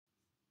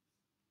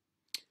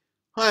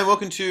Hi, and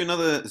welcome to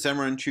another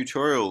Xamarin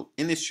tutorial.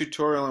 In this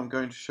tutorial, I'm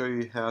going to show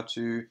you how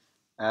to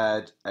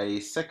add a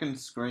second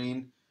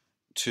screen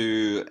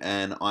to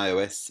an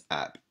iOS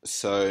app.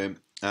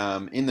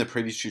 In the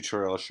previous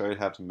tutorial, I showed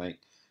how to make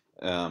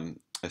a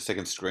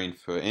second screen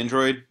for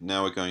Android.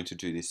 Now we're going to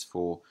do this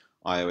for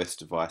iOS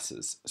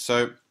devices.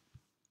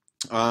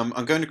 I'm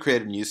going to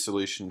create a new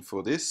solution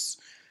for this.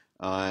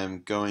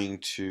 I'm going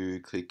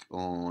to click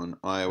on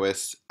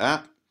iOS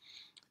app,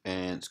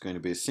 and it's going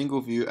to be a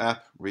single view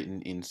app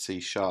written in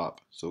C#. So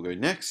we'll go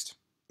next.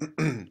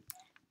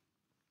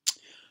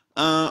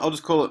 I'll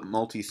just call it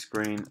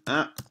multi-screen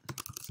app.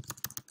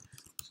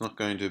 It's not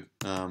going to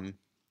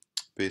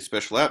be a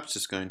special app, it's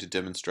just going to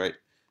demonstrate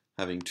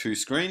having two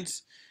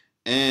screens.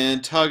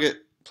 And target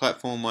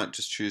platform might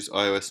just choose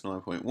iOS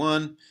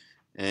 9.1,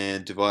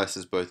 and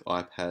devices both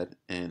iPad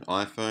and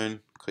iPhone.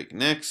 Click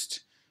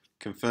next,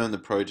 confirm the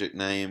project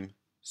name,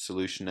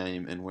 solution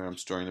name, and where I'm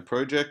storing the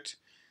project,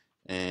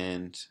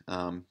 and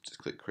just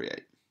click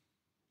create.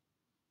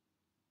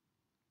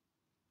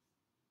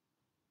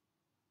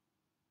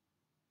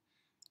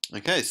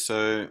 Okay,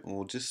 so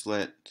we'll just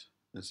let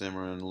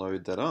Xamarin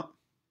load that up.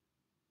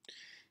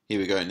 Here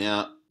we go.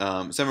 Now,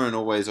 Xamarin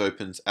always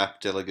opens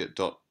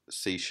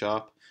appdelegate.c#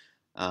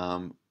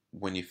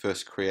 when you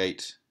first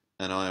create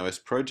an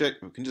iOS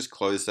project. We can just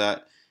close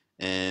that,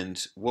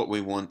 and what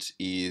we want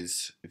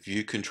is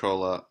view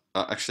controller.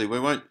 Actually, we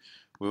won't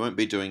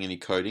be doing any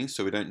coding,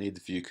 so we don't need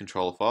the view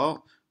controller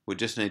file. We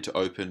just need to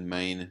open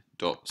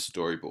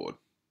main.storyboard.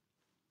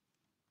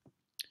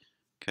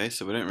 Okay,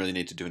 so we don't really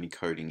need to do any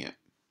coding yet.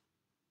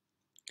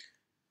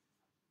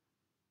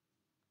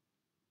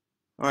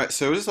 Alright,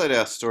 so we'll just let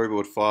our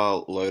storyboard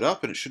file load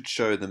up, and it should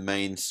show the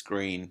main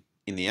screen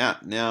in the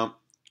app. Now,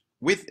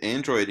 with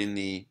Android, in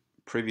the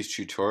previous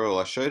tutorial,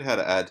 I showed how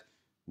to add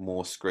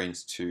more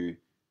screens to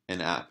an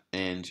app.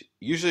 And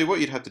usually what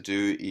you'd have to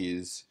do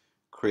is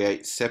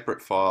create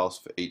separate files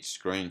for each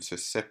screen. So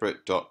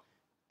separate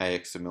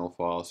 .axml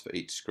files for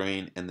each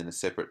screen, and then a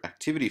separate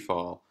activity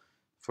file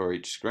for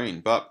each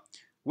screen. But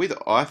with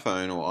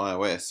iPhone or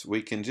iOS,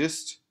 we can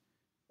just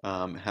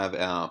have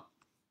our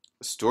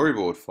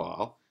storyboard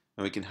file,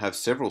 and we can have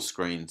several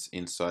screens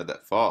inside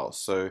that file.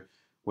 So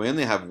we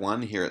only have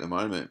one here at the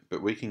moment,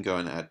 but we can go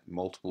and add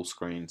multiple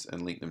screens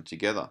and link them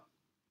together.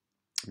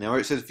 Now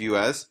where it says view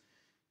as,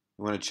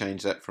 we want to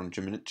change that from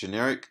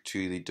generic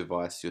to the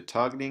device you're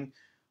targeting.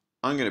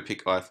 I'm going to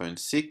pick iPhone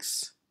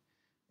 6,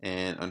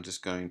 and I'm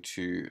just going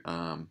to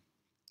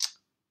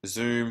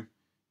zoom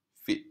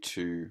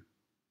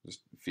just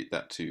fit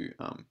that to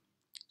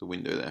the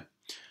window there.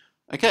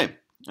 Okay,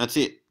 that's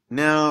it.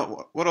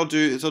 Now what I'll do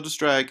is I'll just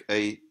drag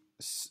a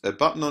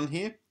button on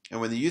here, and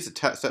when the user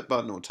taps that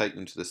button, it will take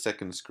them to the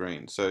second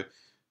screen. So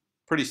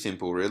pretty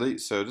simple really.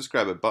 So just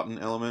grab a button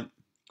element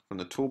from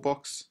the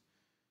toolbox,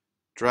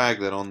 drag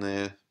that on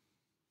there,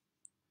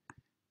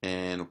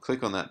 and we'll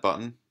click on that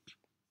button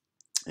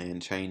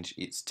and change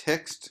its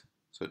text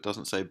so it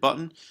doesn't say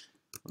button.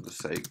 I'll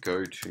just say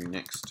go to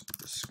next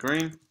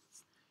screen,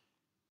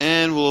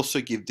 and we'll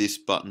also give this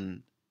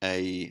button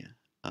a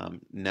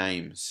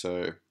name. So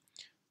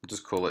we'll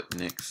just call it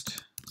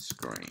next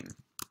screen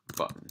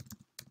button.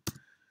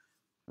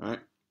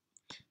 Alright.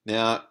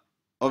 Now,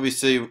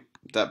 obviously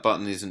that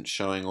button isn't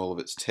showing all of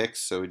its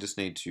text, so we just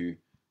need to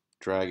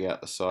drag out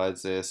the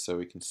sides there so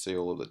we can see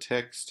all of the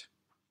text.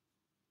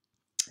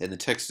 And the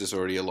text is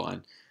already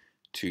aligned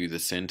to the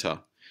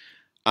center.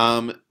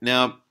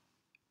 Now,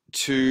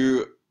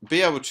 to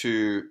be able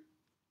to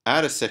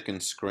add a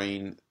second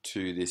screen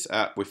to this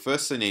app, we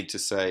firstly need to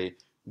say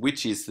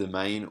which is the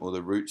main or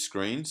the root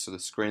screen, so the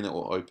screen that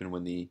will open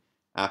when the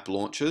app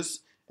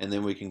launches, and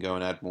then we can go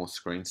and add more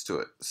screens to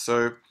it.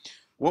 So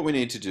what we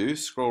need to do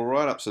is scroll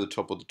right up to the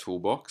top of the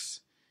toolbox,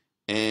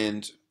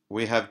 and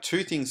we have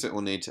two things that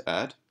we'll need to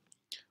add.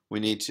 We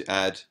need to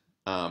add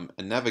a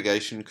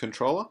navigation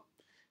controller,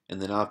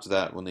 and then after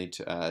that we'll need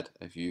to add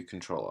a view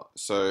controller.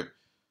 So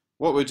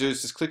what we'll do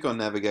is just click on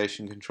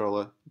navigation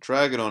controller,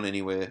 drag it on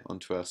anywhere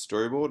onto our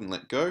storyboard, and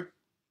let go.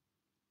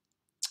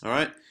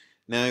 Alright,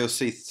 now you'll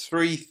see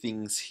three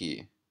things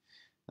here.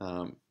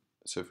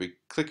 So if we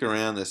click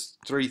around, there's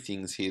three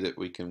things here that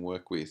we can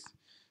work with.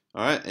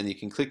 Alright, and you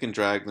can click and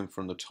drag them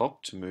from the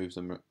top to move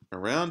them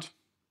around,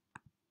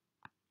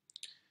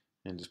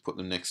 and just put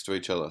them next to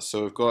each other.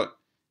 So we've got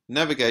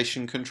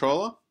navigation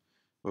controller,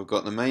 we've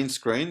got the main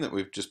screen that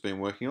we've just been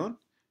working on,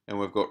 and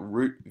we've got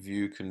root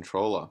view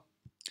controller.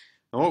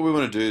 And what we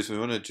want to do is we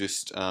want to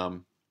just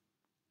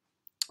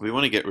we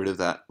want to get rid of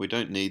that. We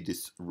don't need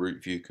this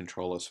root view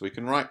controller, so we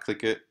can right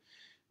click it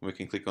and we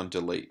can click on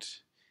delete.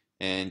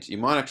 And you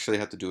might actually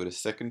have to do it a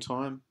second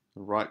time.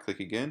 Right click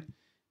again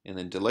and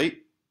then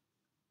delete,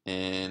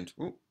 and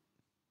do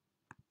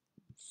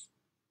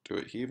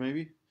it here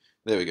maybe.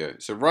 There we go.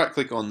 So right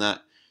click on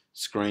that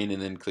screen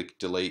and then click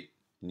delete,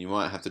 and you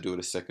might have to do it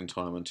a second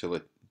time until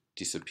it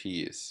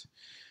disappears.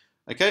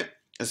 Okay,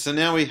 so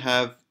now we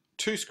have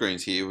two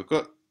screens here. We've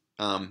got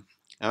our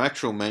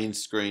actual main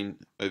screen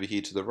over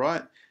here to the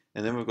right,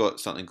 and then we've got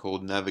something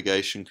called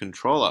navigation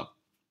controller.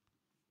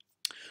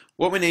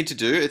 What we need to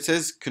do, it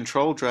says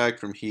control drag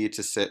from here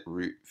to set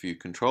root view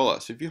controller.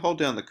 So if you hold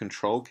down the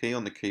control key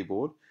on the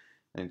keyboard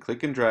and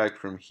click and drag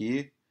from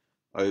here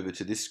over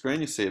to this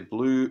screen, you see a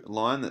blue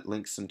line that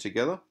links them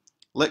together.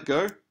 Let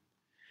go,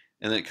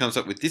 and then it comes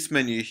up with this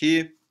menu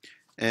here,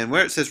 and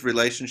where it says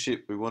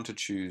relationship, we want to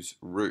choose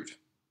root.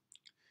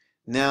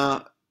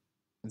 Now,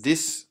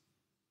 this,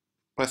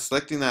 by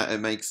selecting that, it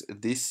makes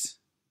this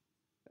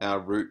our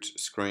root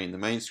screen. The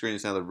main screen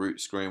is now the root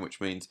screen,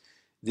 which means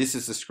this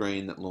is the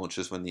screen that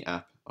launches when the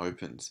app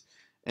opens.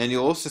 And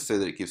you'll also see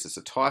that it gives us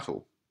a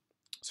title.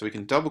 So we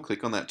can double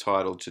click on that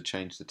title to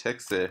change the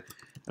text there,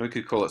 and we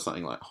could call it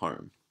something like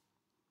home.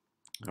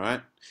 All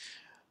right.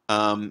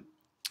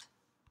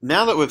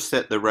 Now that we've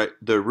set the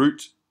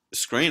root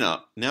screen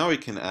up, now we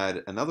can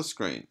add another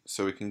screen.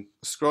 So we can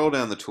scroll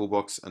down the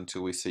toolbox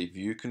until we see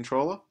view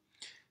controller,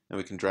 and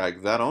we can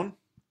drag that on.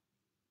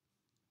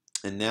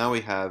 And now we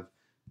have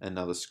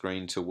another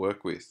screen to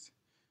work with.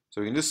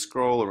 So we can just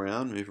scroll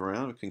around, move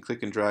around. We can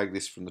click and drag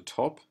this from the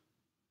top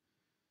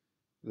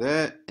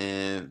there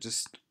and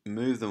just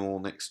move them all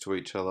next to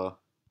each other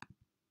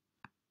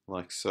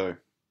like so.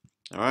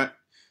 All right,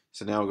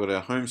 so now we've got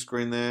our home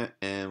screen there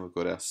and we've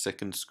got our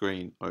second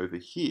screen over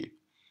here.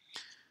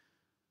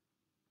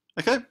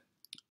 Okay,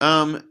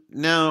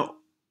 now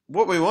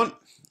what we want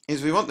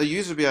is we want the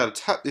user to be able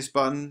to tap this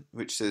button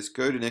which says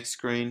go to next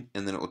screen,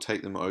 and then it will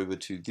take them over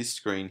to this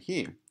screen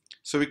here.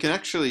 So we can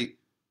actually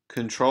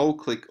control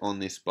click on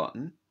this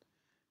button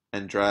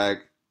and drag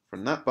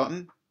from that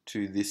button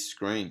to this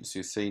screen. So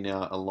you see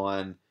now a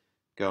line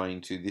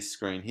going to this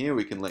screen here.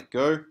 We can let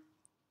go,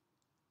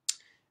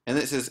 and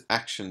it says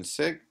action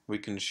seg. We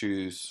can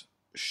choose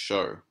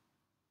show.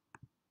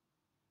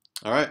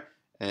 All right,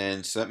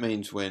 and so that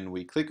means when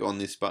we click on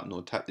this button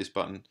or tap this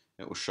button,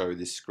 it will show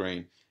this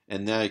screen.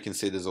 And now you can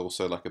see there's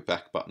also like a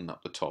back button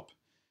up the top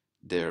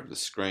there of the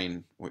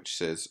screen which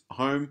says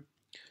home.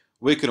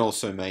 We can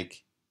also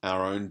make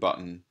our own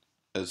button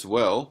as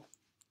well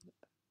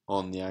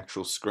on the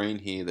actual screen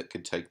here that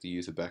could take the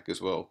user back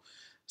as well.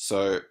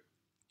 So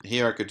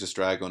here I could just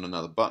drag on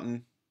another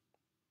button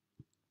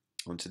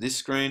onto this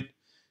screen,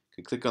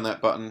 could click on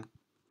that button,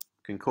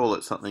 can call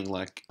it something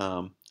like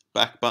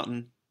back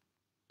button.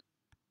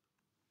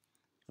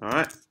 All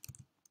right,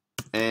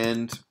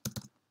 and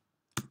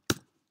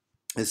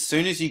as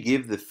soon as you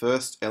give the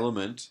first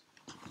element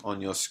on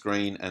your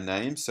screen a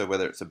name, so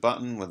whether it's a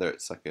button, whether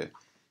it's like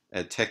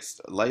a text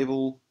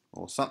label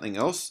or something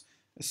else,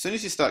 as soon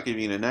as you start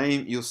giving it a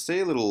name, you'll see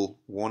a little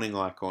warning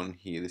icon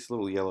here, this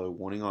little yellow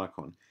warning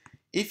icon.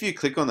 If you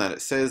click on that,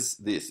 it says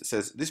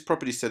this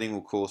property setting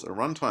will cause a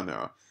runtime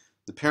error.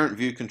 The parent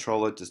view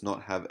controller does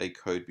not have a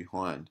code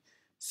behind.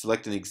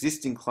 Select an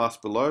existing class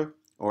below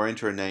or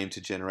enter a name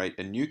to generate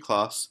a new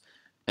class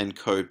and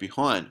code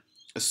behind.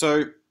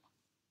 So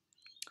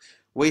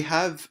we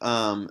have,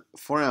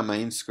 for our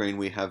main screen,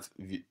 we have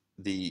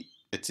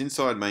it's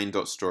inside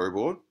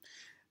main.storyboard,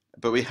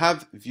 but we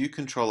have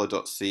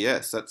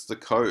viewcontroller.cs. That's the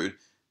code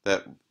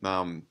that,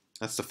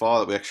 that's the file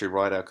that we actually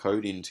write our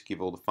code in to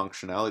give all the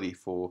functionality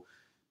for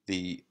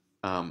the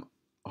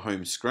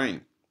home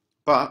screen.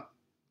 But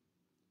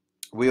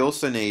we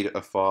also need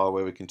a file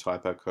where we can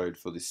type our code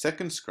for the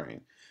second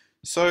screen.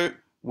 So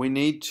we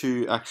need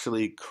to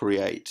actually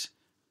create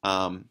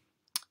another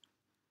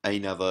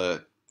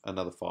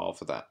file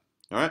for that.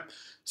 All right,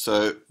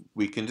 so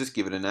we can just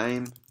give it a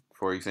name,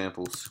 for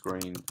example,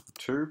 screen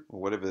 2, or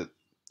whatever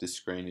this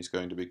screen is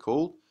going to be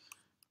called,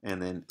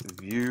 and then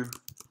view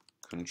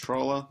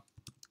controller,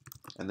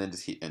 and then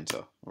just hit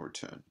enter or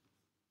return.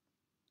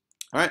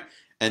 All right,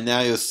 and now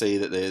you'll see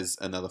that there's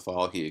another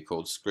file here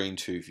called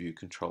screen2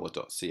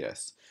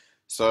 viewcontroller.cs.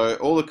 So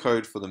all the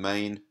code for the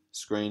main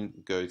screen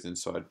goes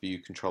inside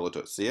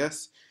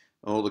viewcontroller.cs,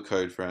 and all the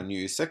code for our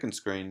new second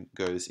screen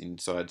goes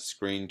inside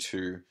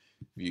screen2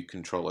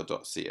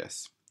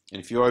 viewcontroller.cs.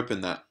 And if you open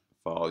that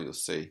file, you'll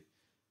see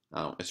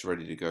it's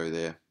ready to go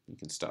there. You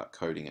can start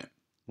coding it.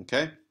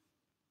 Okay.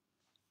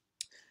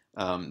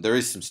 There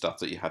is some stuff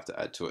that you have to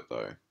add to it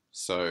though.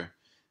 So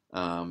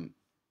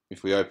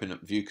if we open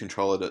up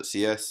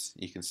viewcontroller.cs,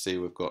 you can see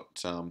we've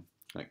got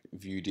like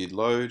view did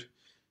load.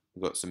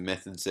 We've got some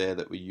methods there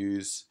that we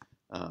use.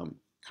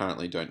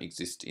 Currently don't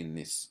exist in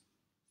this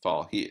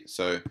file here.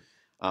 So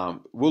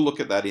we'll look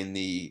at that in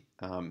the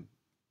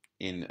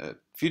in a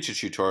future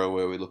tutorial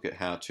where we look at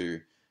how to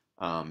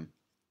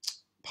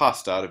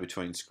pass data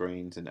between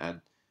screens and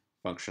add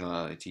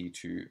functionality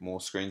to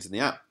more screens in the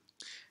app.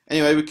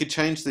 Anyway, we could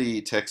change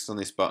the text on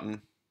this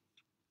button.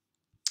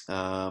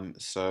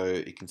 So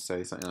it can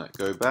say something like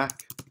go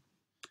back,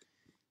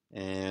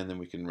 and then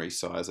we can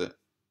resize it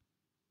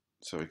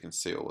so we can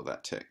see all of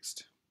that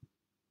text.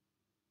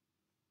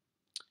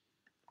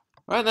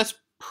 All right, that's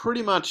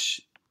pretty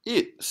much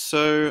it.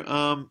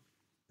 So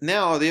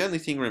now the only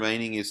thing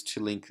remaining is to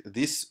link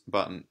this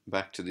button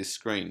back to this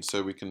screen.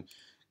 So we can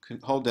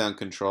hold down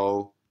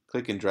Control,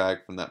 click and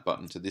drag from that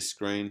button to this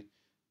screen,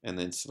 and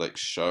then select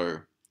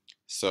Show.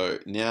 So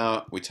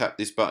now we tap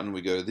this button,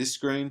 we go to this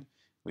screen,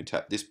 we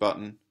tap this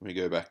button, we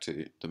go back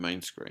to the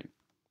main screen.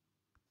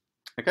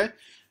 Okay,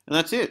 And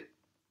that's it.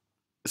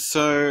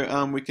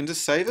 So we can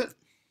just save it.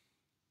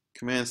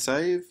 Command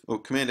save, or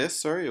Command S,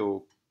 sorry,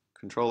 or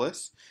Control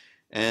S.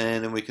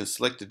 And then we can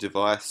select a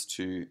device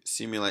to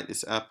simulate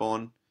this app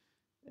on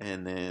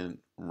and then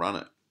run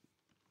it.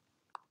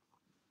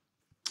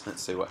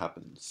 Let's see what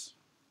happens.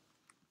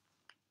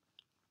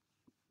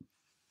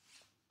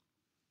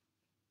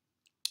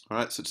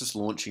 Alright, so it's just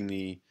launching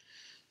the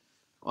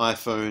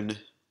iPhone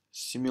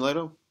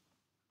simulator.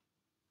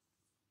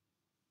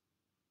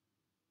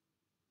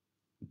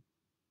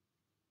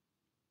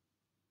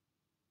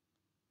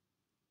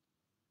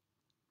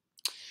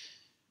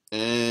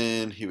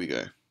 And here we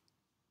go.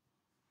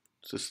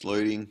 It's just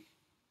loading.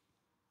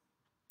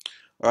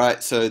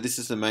 Alright, so this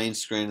is the main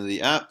screen of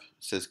the app.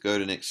 It says go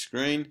to next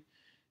screen,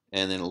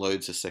 and then it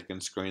loads a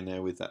second screen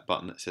there with that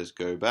button that says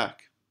go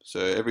back.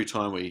 So every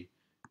time we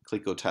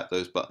click or tap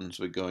those buttons,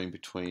 we're going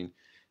between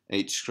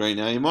each screen.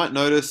 Now you might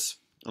notice,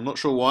 I'm not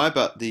sure why,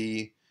 but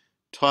the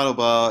title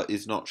bar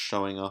is not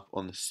showing up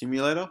on the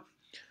simulator.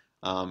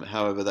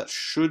 However, that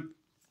should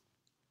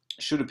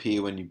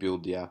appear when you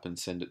build the app and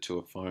send it to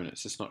a phone.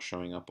 It's just not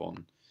showing up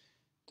on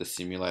the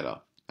simulator.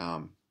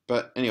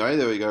 But anyway,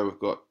 there we go. We've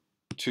got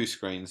two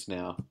screens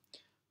now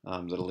that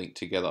are linked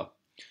together.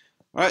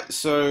 Alright,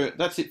 so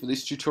that's it for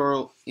this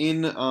tutorial.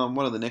 In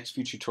one of the next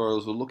few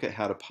tutorials, we'll look at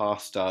how to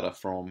pass data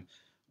from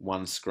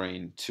one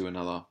screen to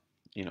another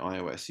in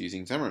iOS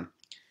using Xamarin.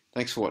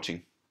 Thanks for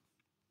watching.